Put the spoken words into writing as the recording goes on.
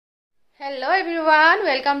Hello everyone,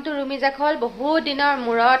 welcome to Rumi's aakhol. বহুত দিনৰ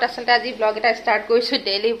মুৰত আসলতে আজি ব্লগ এটা ষ্টাৰ্ট কৰিছো,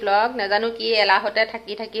 ডেইলি ব্লগ। নাজানো কি এলাহতে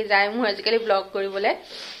থাকি যায় মোৰ আজিকালি ব্লগ কৰিবলৈ।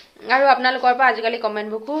 আৰু আপোনালোকৰ পৰা আজিকালি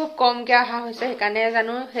কমেন্টবোৰ খুব কমকৈ অহা হৈছে, সেইকাৰণে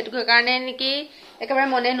জানো সেইটো কাৰণে নেকি একেবাৰে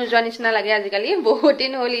মনে নোযোৱা নিচিনা লাগে আজিকালি। বহুত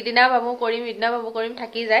দিন হ'ল, ইদিনা ভাবো কৰিম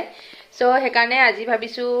থাকি যায়। সো সেইকাৰণে আজি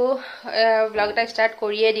ভাবিছো ব্লগ এটা ষ্টাৰ্ট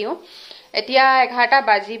কৰিয়ে দিওঁ। এতিয়া 11টা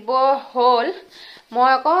বাজিব হ'ল।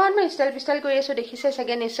 মই অকনমান ষ্টাইল কৰি আছো, দেখিছে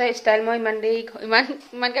চাগে নিশ্চয়। ষ্টাইল মই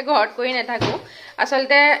ইমানকে ঘৰত কৰি নাথাকো।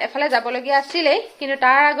 আচলতে এফালে যাবলগীয়া আছিলেই, কিন্তু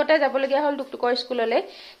তাৰ আগতে যাবলগীয়া হ'ল টুকটুকৰ স্কুললৈ।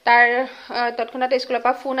 তাৰ তৎক্ষণাতে স্কুলৰ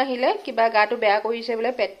পৰা ফোন আহিলে, কিবা গাটো বেয়া কৰিছে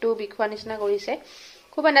বোলে, পেটটো বিষোৱা নিচিনা কৰিছে।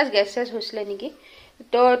 খুব আন্দাজ গেছ হৈছিলে নেকি।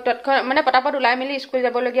 তো মানে পটাপট ওলাই মেলি স্কুল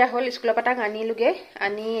যাবলগীয়া হ'ল। স্কুলৰ পৰা তাক আনিলোগে।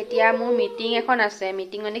 আনি এতিয়া মোৰ মিটিং এখন আছে।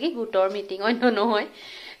 মিটিং মানে কি, গোটৰ মিটিং, অন্য নহয়।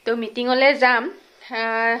 তো মিটিঙলৈ যাম।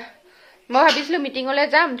 মই ভাবিছিলো মিটিঙলৈ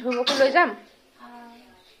যাম, ধ্ৰুৱকো লৈ যাম।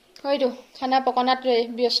 হয়তো খানা পকনাত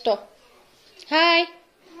ব্যস্ত। হাই,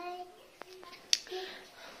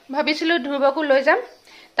 ভাবিছিলো ধ্ৰুৱকো লৈ যাম।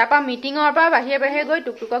 তাৰপৰা মিটিঙৰ পৰা বাহিৰে গৈ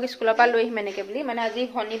টুকটুকক স্কুলৰ পৰা লৈ আহিম এনেকে বুলি। মানে আজি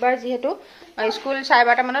শনিবাৰ যিহেতু স্কুল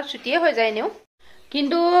 12:30 মানত ছুটিয়ে হৈ যায় এনেও,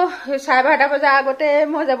 কিন্তু 12:30 বজাৰ আগতে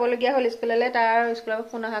মই যাবলগীয়া হ'ল স্কুললৈ, তাৰ স্কুলৰ পৰা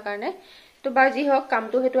ফোন অহাৰ কাৰণে। তো বাৰু যি হওক,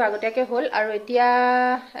 কামটো সেইটো আগতীয়াকৈ হ'ল। আৰু এতিয়া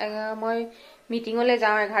মই মিটিঙলৈ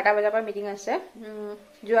যাওঁ। 11টা বজাৰ পৰা মিটিং আছে।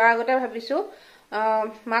 যোৱাৰ আগতে ভাবিছো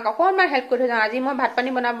মাক অকণমান হেল্প কৰি থৈ যাওঁ। আজি মই ভাত পানী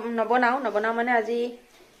নবনাওঁ মানে আজি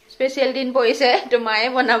স্পেচিয়েল দিন পৰিছে, তো মায়ে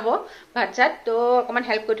বনাব ভাত চাত। তো অকণমান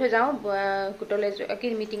হেল্প কৰি থৈ যাওঁ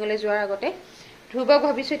মিটিঙলৈ যোৱাৰ আগতে। ধ্ৰুৱক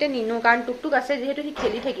ভাবিছো এতিয়া নিনো, কাৰণ টুকটুক আছে যিহেতু সি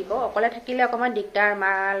খেলি থাকিব। অকলে থাকিলে অকণমান দিগদাৰ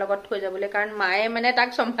মাৰ লগত থৈ যাবলৈ, কাৰণ মায়ে মানে তাক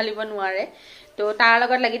চম্ভালিব নোৱাৰে। তো তাৰ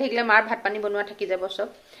লগত লাগি থাকিলে মাৰ ভাত পানী বনোৱা থাকি যাব চব।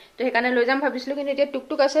 তো সেইকাৰণে লৈ যাম ভাবিছিলো, কিন্তু এতিয়া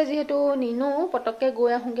টুকটুক আছে যিহেতু নিনো, পটককৈ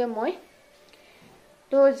গৈ আহোঁগৈ মই।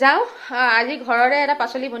 তো যাওঁ। আজি ঘৰৰে এটা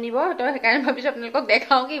পাচলি বনিব, তো সেইকাৰণে ভাবিছো আপোনালোকক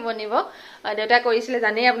দেখাওঁ কি বনিব। দেউতাই কৰিছিলে,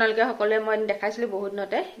 জানেই আপোনালোকে সকলোৱে, মই দেখাইছিলো বহুত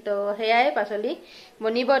দিনতে। তো সেয়াই পাচলি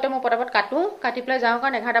বনিব। তো মই পটাপট কাটি পেলাই যাওঁ,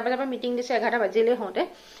 কাৰণ 11টা বজাৰ পৰা মিটিং দিছে। 11টা বাজিলেই হওঁতে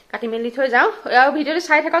কাটি মেলি থৈ যাওঁ। আৰু ভিডিঅ'টো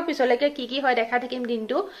চাই থাকক, পিছলৈকে কি হয় দেখাই থাকিম।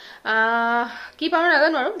 দিনটো কি পাওঁ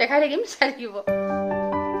নাজানো, আৰু দেখাই থাকিম, চাই থাকিব।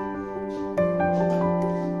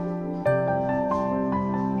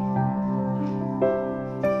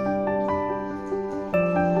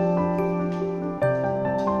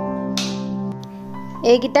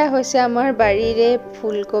 এইকেইটা হৈছে আমাৰ বাৰীৰে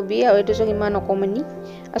ফুলকবি, আৰু এইটো চব ইমান অকণমানি।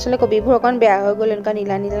 আচলতে কবিবোৰ অকণ বেয়া হৈ গ'ল, এনেকুৱা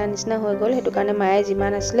নীলা নিচিনা হৈ গ'ল। সেইটো কাৰণে মায়ে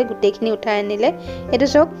যিমান আছিলে গোটেইখিনি উঠাই আনিলে। এইটো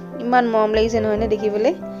চব ইমান মৰম লাগিছে নহয়নে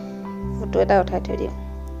দেখিবলৈ। ফটো এটা উঠাই থৈ দিওঁ।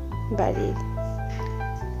 বাৰীৰ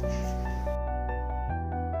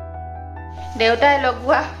দেউতাই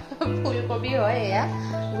লগোৱা ফুলকবি হয় এয়া।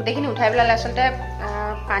 গোটেইখিনি উঠাই পেলালে। আচলতে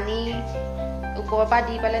পানী ওপৰৰ পৰা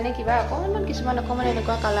দি পেলাই নে কিবা কিছুমান অকণমান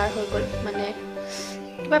এনেকুৱা কালাৰ হৈ গ'ল, মানে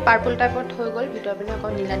কিবা পাৰ্পল টাইপত হৈ গ'ল, ভিতৰৰ পিনে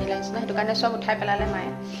অকণ নীলা নিচিনা। সেইটো কাৰণে চব উঠাই পেলালে মায়ে।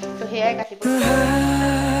 তো সেয়াই কাটিব।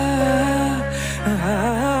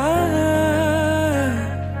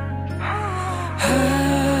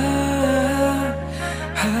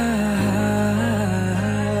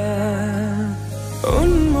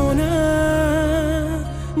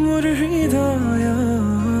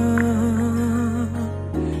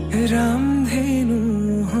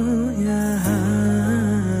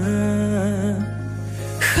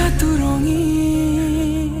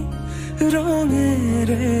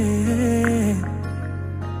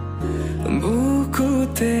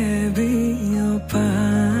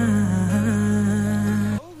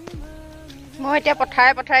 মই এতিয়া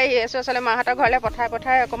পথাৰে আহি আছো। আচলতে মাহঁতৰ ঘৰলৈ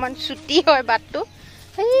পথাৰে অকণমান ছুটি হয় বাটটো।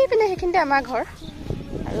 সেইপিনে সেইখিনিতে আমাৰ ঘৰ।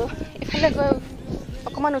 আৰু এইফালে গৈ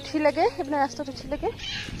অকণমান উঠিলেগে, সেইপিনে ৰাস্তাত উঠিলেগে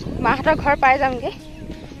মাহঁতৰ ঘৰ পাই যামগৈ।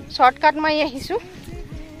 শ্বৰ্টকাট মাৰি আহিছোঁ।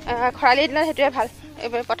 খৰালি দিনত সেইটোৱে ভাল,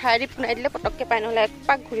 এইবাৰ পথাৰেদি পোনাই দিলে পটককৈ পাই, নহ'লে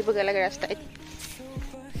একপাক ঘূৰিবগৈ লাগে ৰাস্তাত।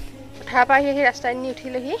 পথাৰৰ পৰা আহি ৰাস্তাইদি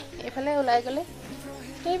উঠিলেহি, এইফালে ওলাই গ'লে,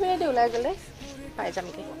 সেইপিনেদি ওলাই গ'লে পাই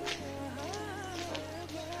যামগৈ।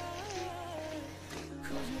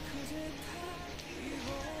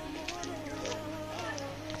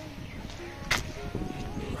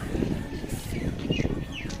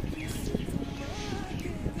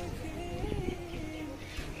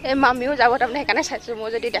 এই মামীও যাব, তাৰমানে সেইকাৰণে চাইছোঁ। মই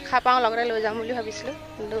যদি দেখা পাওঁ লগতে লৈ যাম বুলি ভাবিছিলোঁ,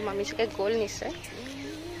 কিন্তু মামী চাগে গ'ল নিশ্চয়।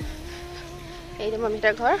 এইটো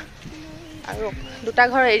মামীহঁতৰ ঘৰ, আৰু দুটা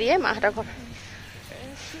ঘৰ এৰিয়ে মাহঁতৰ ঘৰ।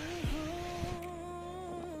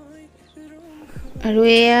 আৰু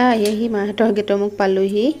এয়া আহি মাহঁতৰ গেটৰ মুখ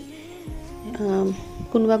পালোহি।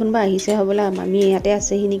 কোনোবা আহিছে হ'বলা, মামী ইয়াতে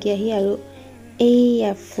আছেহি নেকি আহি। আৰু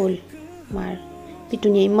এইয়া ফুল মাৰ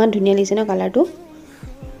পিটুনিয়া, ইমান ধুনীয়া লাগিছে ন কালাৰটো।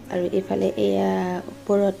 আৰু এইফালে এয়া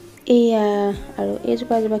ওপৰত এয়া আৰু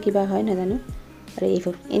এইজোপা কিবা হয় নাজানো আৰু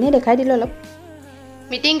এইবোৰ এনেই দেখাই দিলোঁ অলপ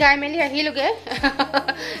মিটিং গাই মেলি আহিলোগে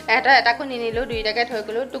এটাকো নিনিলোঁ দুইটাকে থৈ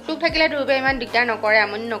গ'লোঁ টুকটুক থাকিলে ধ্ৰুৱে ইমান দিগদাৰ নকৰে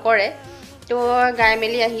আমনি নকৰে তো গাই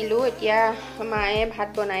মেলি আহিলোঁ এতিয়া মায়ে ভাত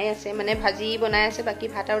বনাই আছে মানে ভাজি বনাই আছে বাকী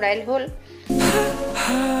ভাত আৰু দাইল হ'ল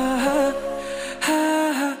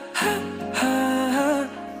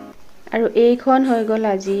আৰু এইখন হৈ গ'ল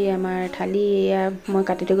আজি আমাৰ থালি এয়া মই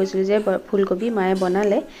কাটি থৈ গৈছিলোঁ যে ফুলকবি মায়ে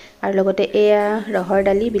বনালে আৰু লগতে এয়া ৰহৰ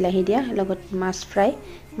দালি বিলাহী দিয়া লগত মাছ ফ্ৰাই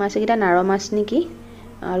মাছ এইকেইটা নাৰ মাছ নেকি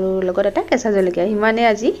আৰু লগত এটা কেঁচা জলকীয়া ইমানে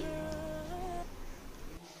আজি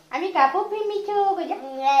আমি কাপোৰ পিন্ধিছোঁ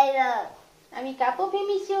আমি কাপোৰ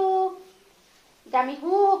পিন্ধিছোঁ আমি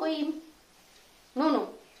হু কৰিম নো নো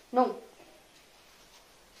নো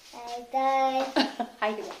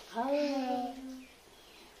হাই দিবা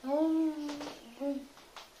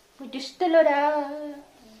দুষ্ট ল'ৰা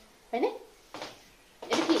হয়নে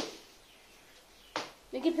এইটো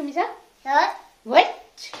কি ফেমিছা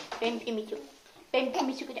প্ৰেম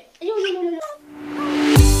ফেমিছোঁ কেতিয়া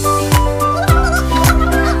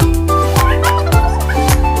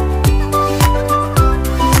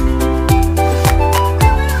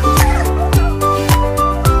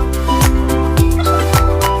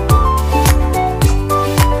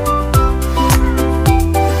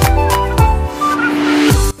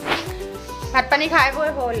ভাত পানী খাই বৈ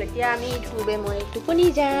হ'ল এতিয়া আমি ধ্ৰুৱে মই টোপনি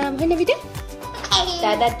যাম হয়নে বিদে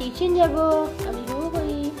দাদা টিউচন যাব আমি হু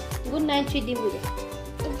কৰিম গুড নাইট চুই দিম বুঝে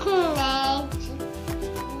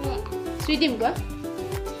চুই দিম কোৱা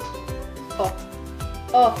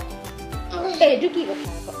এইটো কি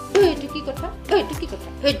কথা এইটো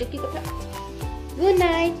কি কথা গুড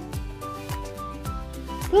নাইট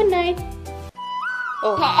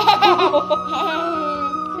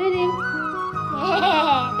চুই দিম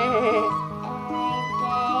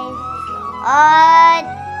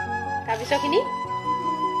তাৰপিছত খিনি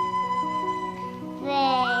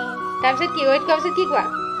তাৰপিছত কি ৱেইট কৰাৰ পিছত কি কোৱা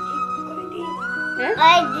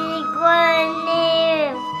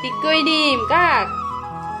ঠিক কৰি দিম কাক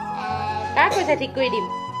কৈছা ঠিক কৰি দিম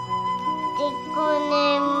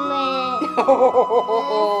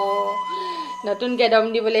নতুনকে দম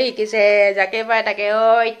দিবলৈ শিকিছে যাকে পায় তাকে ঐ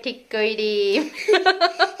ঠিক কৰি দিম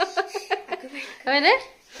হয়নে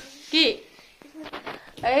কি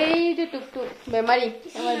এইটো টুকটুক বেমাৰী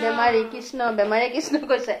আমাৰ বেমাৰী কৃষ্ণ বেমাৰী কৃষ্ণ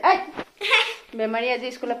কৈছে বেমাৰী আজি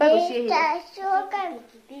স্কুলৰ পৰা গুচি আহিলে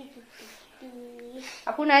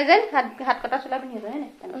আপু নাই যেন হাত কটা চোলা পিন্ধি আছে হয়নে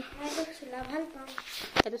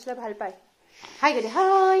এইটো চোলা ভাল পায় হাই গৈ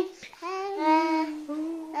হাই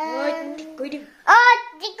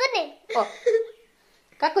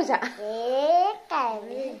কাক কৈছা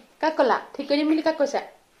কাক কলা ঠিক কৰি দিম বুলি কাক কৈছা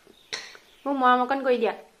মোক মৰম অকণ কৰি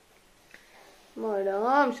দিয়া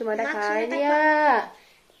মৰম চুমাটা খাই দিয়া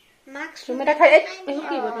চুমাটা খাই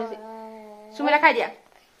চুমাটা খাই দিয়া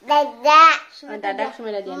দাদাক চুমাটা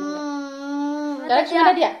দিয়া দাদাক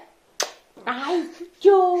চুমাটা দিয়া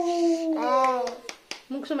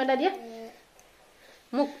মোক চুমাটা দিয়া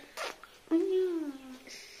মোক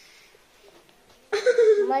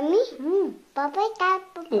Mami, Papa tap.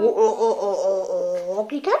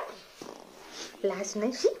 Okay tap. Last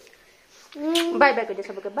night see. Bye bye kerja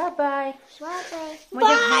sabuk bye bye.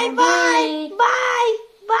 Bye bye. Bye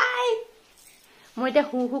bye. Mau dah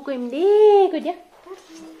hu kuim deh kerja.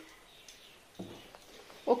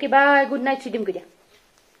 Okay bye. Good night sudim kerja.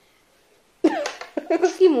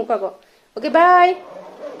 Ki muka kok. Okay bye.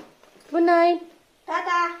 Good night.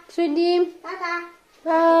 Tata. Sudim. Tata.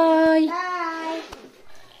 Bye. Bye.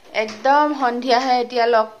 একদম সন্ধিয়াহে এতিয়া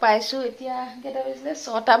লগ পাইছো এতিয়া কেটা বাজিলে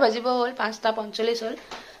 6টা বাজিব হ'ল 5:45 হ'ল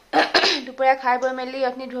দুপৰীয়া খাই বৈ মেলি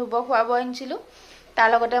আপুনি ধ্ৰুব খুৱাব আনিছিলো তাৰ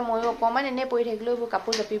লগতে মই অকমান এনে পৰি থাকিলো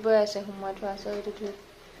কাপোৰ জাপিবই আছে সময় থোৱা আছে এইটো ধুই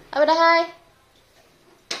আবেটা হাই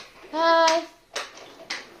হাই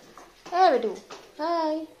এ বেটু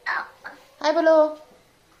হাই হাই বলো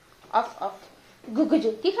অফ অফ গুগুজু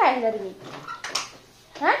কি খাই আহিলা তুমি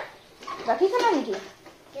হা গাখীৰ খালা নেকি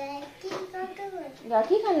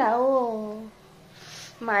গাখীৰ খালা ও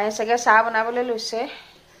মায়ে চাগে চাহ বনাবলৈ লৈছে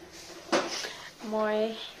মই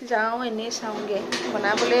যাওঁ এনে চাওঁগে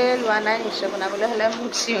বনাবলৈ লোৱা নাই নিশ্চয় বনাবলৈ হ'লে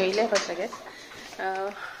মোক চিঞৰিলে হয় চাগে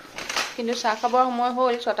কিন্তু চাহ খাবৰ সময়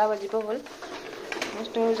হ'ল 6টা বাজিব হ'ল মই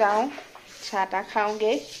যাওঁ চাহটা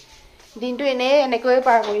খাওঁগে দিনটো এনেকৈ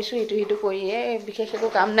পাৰ কৰিছোঁ ইটো সিটো কৰিয়ে বিশেষ একো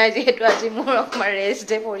কাম নাই যিহেতু আজি মোৰ অকমান ৰেষ্ট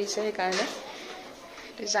ডে পৰিছে সেইকাৰণে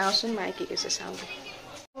যাওঁচোন মায়ে কি কৈছে চাওঁগে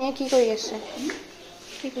কি কৰি আছে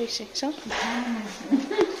কি কৰিছে চাওঁ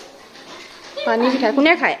পানী পিঠা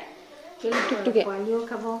কোনে খায় টুকটুকে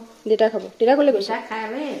খাব দেউতা খাব দেউতা ক'লে গৈছে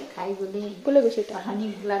খাই গ'লে ক'লে গৈছে পানী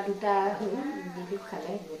গোলা দুটা দিলোঁ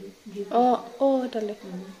খালে গ'ল অ তালে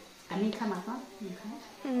আমি খাম আকৌ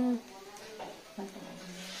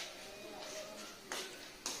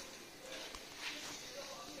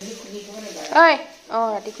ओए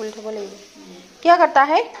राती खुली थब लगे क्या करता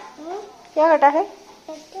है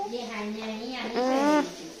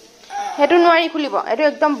हेतु नोवारी खुलिब एतु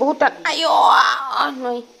एकदम बहुत टान आयो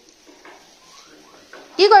नोई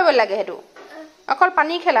की কৰিব লাগে হেতু অকল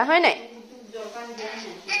পানী খেলা হয় নাই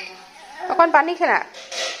অকল পানী খেলা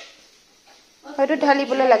হয়তো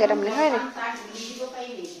ঢালিবলৈ লাগে তামলে হয় নাই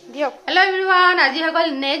দিয়ক হেল্ল एवरीवन আজি হগল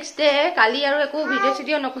নেক্সট ডে কালি আৰু একো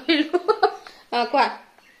ভিডিও নকৰিলো কোৱা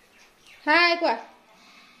हाय কোৱা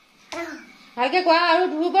ভালকে কোৱা আৰু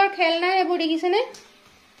ধ্ৰুবৰ খেল নাই এবোৰ দেখিছে নে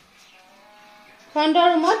ফ্ৰণ্টৰ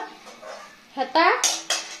ৰুমত হেতা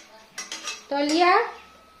তলিয়া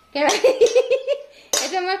কেৰা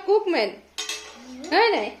এটা মই কুকমেন হয়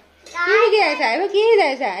নাই কি আছে এবোৰ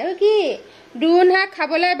কি দুন হাক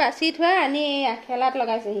খাবলৈ বাছি থোৱা আনি খেলাত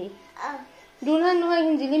লগাইছেহি দুন হাক নহয়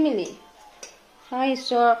জিলি মিলি হাই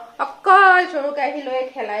ঈশ্বৰ অকল সৰু কাহি লৈ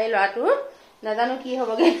খেলাই লৰাটো নাজানো কি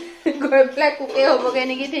হবগে গৈ প্লাই কুকে হবগে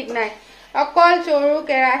নেকি ঠিক নাই অকল চৰু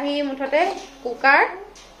কেৰাহি মুঠতে কুকাৰ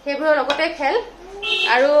সেইবোৰৰ লগতে খেল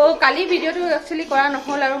আৰু কালি ভিডিওটো একচুয়ালি কৰা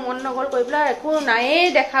নহল আৰু মন নগল কৰিবলা একো নাই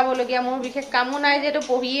দেখাবলগীয়া মোৰ বিশেষ কামো নাই যেটো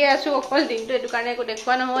পঢ়িয়ে আছো অকল দিনটো এটো কাৰণে একো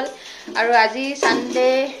দেখুৱা নহল আৰু আজি সানডে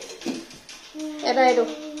এটা এটো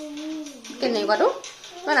কেনেকুৱাটো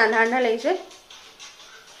মান আন্ধাৰ লাগিছে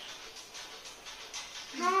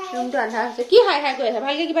ৰুমটো আন্ধাৰ আছে কি হাই হাই কৈ আছে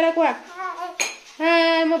ভালকে কিবা এটা কোৱা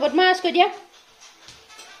মই বদমাছ কৈ দিয়া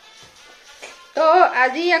তো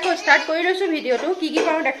আজি আকৌ স্টাৰ্ট কৰি লৈছো ভিডিওটো কি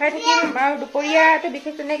পাও দেখাই থাকিম আৰু দুপৰীয়াটো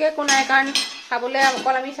বিশেষ তেনেকে কোন নাই কাৰণ খাবলৈ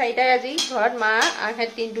অকল আমি চাৰিটাই আজি ঘৰত মা আহে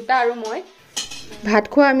দুটা আৰু মই ভাত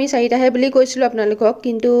খোৱা আমি চাৰিটাহে বুলি কৈছিলো আপোনালোকক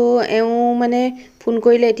কিন্তু এও মানে ফোন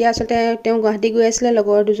কৰিলে এতিয়া আসলে তেও গুৱাহাটী গৈ আছিল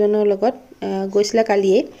লগৰ দুজনৰ লগত গৈছিল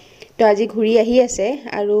কালিয়ে তো আজি ঘূৰি আহি আছে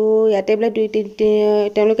আৰু ইয়াতে বলে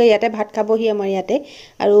তেওঁলোকে ইয়াতে ভাত খাবহি আমাৰ ইয়াতে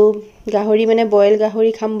আৰু গাহৰি মানে বয়েল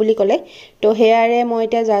গাহৰি খাম বুলি ক'লে তো হেয়াৰে মই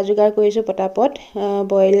এতিয়া যা যোগাৰ কৰিছো পটাপট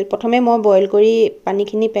বয়েল প্ৰথমে মই বয়েল কৰি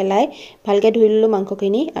পানীখিনি পেলাই ভালকে ধুই ললো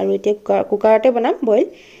মাংসখিনি আৰু এতিয়া কুকাৰতে বনাম বয়েল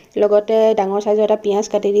লগতে ডাঙৰ সাইজৰ এটা পিয়াজ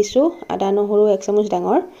কাটি দিছো আদা নহৰু 1 চামুচ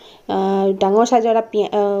ডাঙৰ সাইজৰ এটা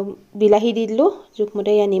বিলাহী দি দিলো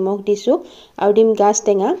জুকমতে ইয়া নিমখ দিছো আৰু দিম গাছ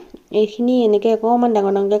টেঙা এইখিনি এনেকে অকমান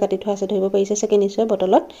ডাঙৰকে কাটি থোৱা আছে ধৰিব পাৰিছে সেকে নিশ্চয়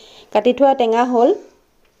বটলত কাটি থোৱা টেঙা হল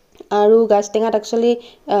আৰু গাছ টেঙাত একচুয়ালি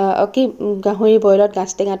কি গাহৰি বয়েলত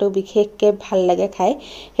গাছ টেঙাটো বিশেষকে ভাল লাগে খাই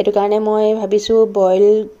হেতু কাৰণে মই ভাবিছো বয়েল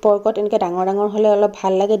পৰ্কত এনেকে ডাঙৰ হলে অলপ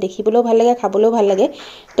ভাল লাগে দেখিবলৈও ভাল লাগে খাবলৈও ভাল লাগে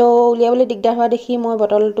তো উলিয়াবলৈ দিগদাৰ হোৱা দেখি মই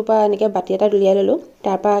বটলটো পা এনেকে বাটি এটা উলিয়াই ললো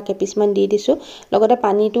তাৰপা কেপিছমান দি দিছো লগতে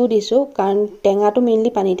পানীটো দিছো কাৰণ টেঙাটো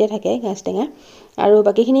মেইনলি পানীতে থাকে গাছ টেঙা আৰু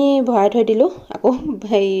বাকিখিনি ভৰাই থৈ দিলো আকৌ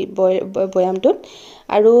হেই বয়ামটোত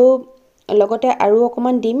আৰু লগতে আৰু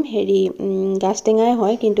অকমান দিম হেৰি গাছ টেঙাই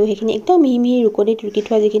হয় কিন্তু হেখিনি একদম মিহি ৰুকনি টুকি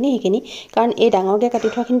থোৱা যিখিনি হেখিনি কাৰণ এই ডাঙৰকে কাটি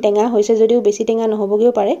থোৱাখিনি টেঙা হৈছে যদিও বেছি টেঙা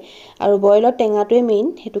নহবগেও পাৰে আৰু বয়েলত টেঙাটোৱে মেইন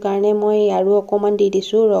হেতু কাৰণে মই আৰু অকমান দি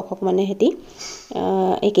দিছো ৰখ অকমানে হেতি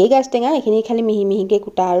একেই গাছ টেঙা এখিনি খালি মিহিকে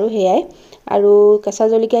কুটা আৰু হেয়াই আৰু কেঁচা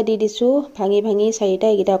জলকীয়া দি দিছো ভাঙি চাৰিটা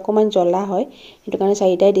এগিটা অকমান জ্বলা হয় হেতু কাৰণে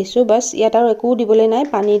চাৰিটাই দিছো বাস ইয়াত আৰু একো দিবলৈ নাই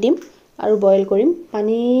পানী দিম আৰু বয়েল কৰিম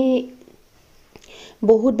পানী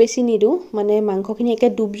বহুত বেছি নিদু মানে মাংসখিনি একে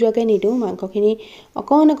ডুব যোৱাকে নিদু মাংসখিনি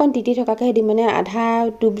অকন তিতি থকাকে দিম মানে আধা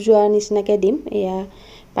ডুব যোৱা নিচিনাকে দিম এয়া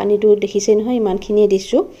পানীটো দেখিছে নহয় ইমানখিনি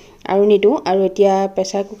দিছো আৰু নিদু আৰু এতিয়া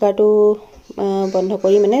প্ৰেসাৰ কুকাৰটো বন্ধ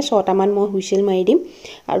কৰি মানে 6টা মান মই হুইসেল মাৰি দিম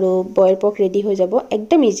আৰু বয়েল পৰ্ক ৰেডি হৈ যাব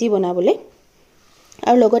একদম ইজি বনাবলে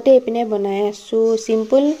আৰু লগতে এপিনে বনাই আছো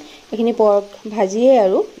সিম্পল এখিনি পৰ্ক ভাজিয়ে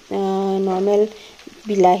আৰু নৰমাল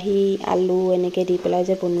বিলাহী আলু এনেকে দি পেলাই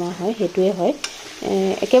যে বনোৱা হয় হেতুৱে হয়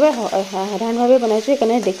একেবাৰে সাধাৰণভাৱে বনাইছো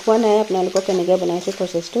একাৰণে দেখুৱা নাই আপোনালোকক কেনেকৈ বনাইছো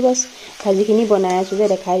প্ৰসেসটো বাস ভাজিখিনি বনাই আছো যে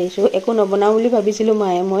দেখাই দিছো একো নবনাও বুলি ভাবিছিলো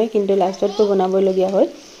মই কিন্তু লাষ্টত তো বনাবই লগিয়া হয়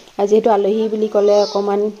আজি হেতু আলহী বুলি ক'লে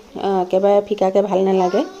অকমান একেবাৰে ফিকাকে ভাল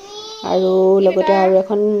নালাগে আৰু লগতে আৰু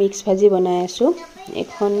এখন মিক্স ভাজি বনাই আছো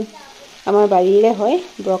এখন আমাৰ বাৰীৰে হয়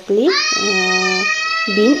ব্ৰকলি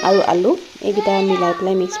বিন আৰু আলু এইগিটা মিলাই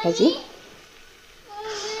পেলাই মিক্স ভাজি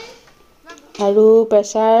আৰু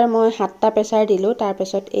প্ৰেসাৰ মই 7টা প্ৰেসাৰ দিলো তাৰ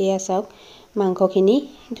পাছত এয়া চাওক মাংসখিনি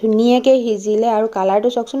ধুনিয়াকে হিজিলে আৰু কালাৰটো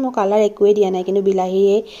চকচোন মই কালাৰ একোৱে দিয়া নাই কিন্তু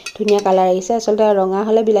বিলাহীয়ে ধুনিয়া কালাৰ আহিছে আসলতে ৰঙা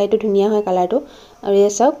হলে বিলাহীটো ধুনিয়া হয় কালাৰটো আৰু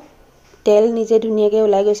এয়া চাওক তেল নিজে ধুনিয়াকে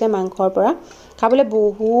ওলাই গৈছে মাংসৰ পৰা খাবলৈ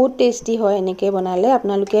বহুত টেষ্টি হয় এনেকৈ বনালে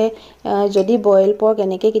আপোনালোকে যদি বইল পৰ্ক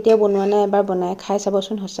এনেকৈ কেতিয়াও বনোৱা নাই এবাৰ বনাই খাই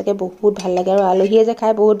চাবচোন সঁচাকৈ বহুত ভাল লাগে আৰু আলহীয়ে যে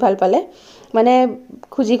খাই বহুত ভাল পালে মানে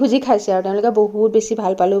খুজি খুজি খাইছে আৰু তেওঁলোকে বহুত বেছি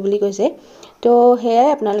ভাল পালোঁ বুলি কৈছে তো সেয়াই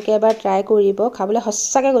আপোনালোকে এবাৰ ট্ৰাই কৰিব খাবলৈ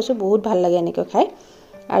সঁচাকৈ কৈছোঁ বহুত ভাল লাগে এনেকৈ খাই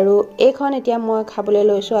আৰু এইখন এতিয়া মই খাবলৈ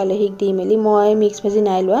লৈছোঁ আলহীক দি মেলি মই মিক্স ভাজি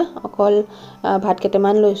নাই লোৱা অকল ভাত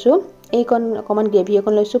কেইটামান লৈছোঁ এইকণ অকণমান গ্ৰেভি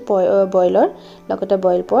অকণ লৈছোঁ বইলৰ লগতে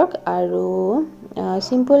বইল পৰ্ক আৰু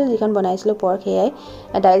চিম্পল যিখন বনাইছিলোঁ পৰ্ক সেয়াই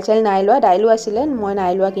দাইল চাইল নাই লোৱা দাইলো আছিলে মই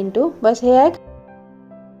নাই লোৱা কিন্তু বাছ সেয়াই